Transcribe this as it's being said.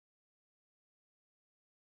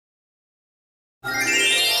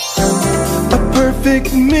A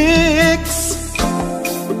perfect mix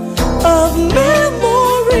of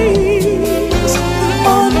memories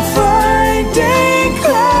on Friday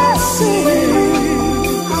Classics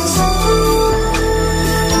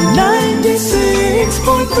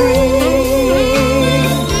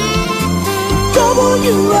 96.3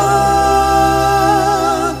 W-Rock.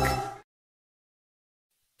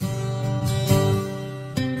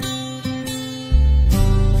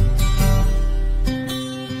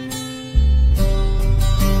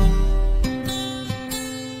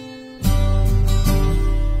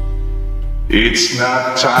 It's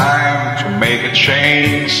not time to make a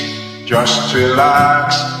change, just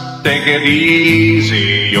relax, take it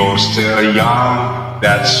easy, you're still young,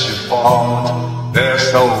 that's your fault. There's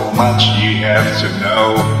so much you have to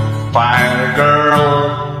know. Find a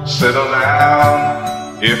girl, settle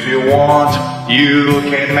down. If you want, you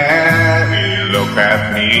can marry. Look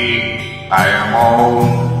at me, I am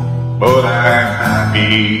old, but I'm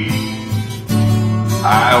happy.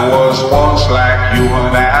 I was once like you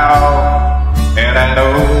are now, and I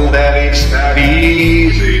know that it's not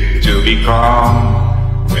easy to become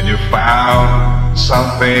when you found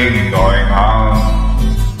something going on.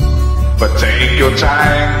 But take your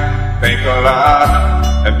time, think a lot,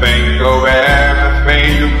 and think of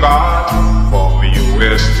everything you got. For you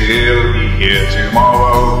will still be here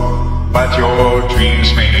tomorrow, but your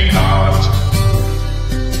dreams may not.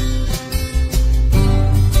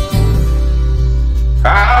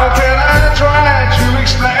 How can I try to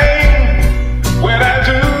explain? When I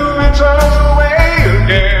do, it turns away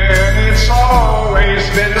again. It's always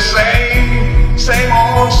been the same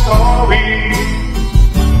old story.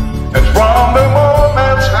 And from the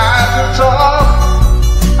moment I could talk,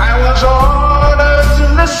 I was ordered to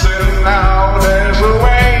listen. Now there's a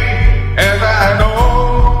way, and I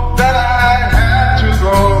know that I have to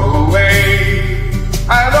go away.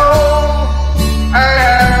 I know I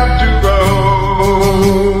have to go.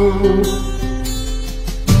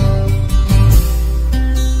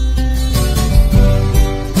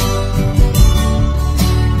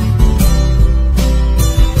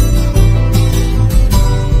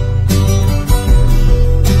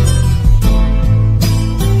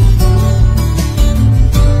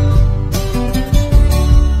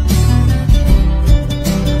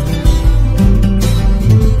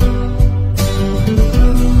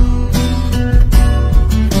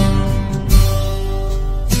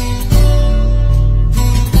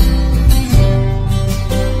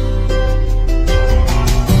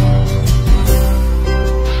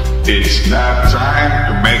 It's not time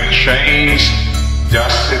to make a change.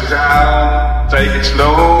 Just sit down, take it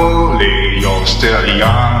slowly. You're still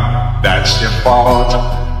young, that's your fault.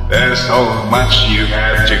 There's so much you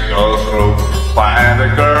have to go through. Find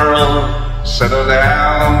a girl, settle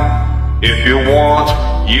down. If you want,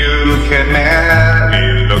 you can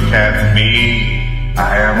marry. Look at me,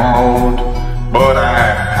 I am old, but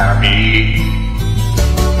I'm happy.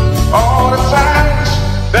 All the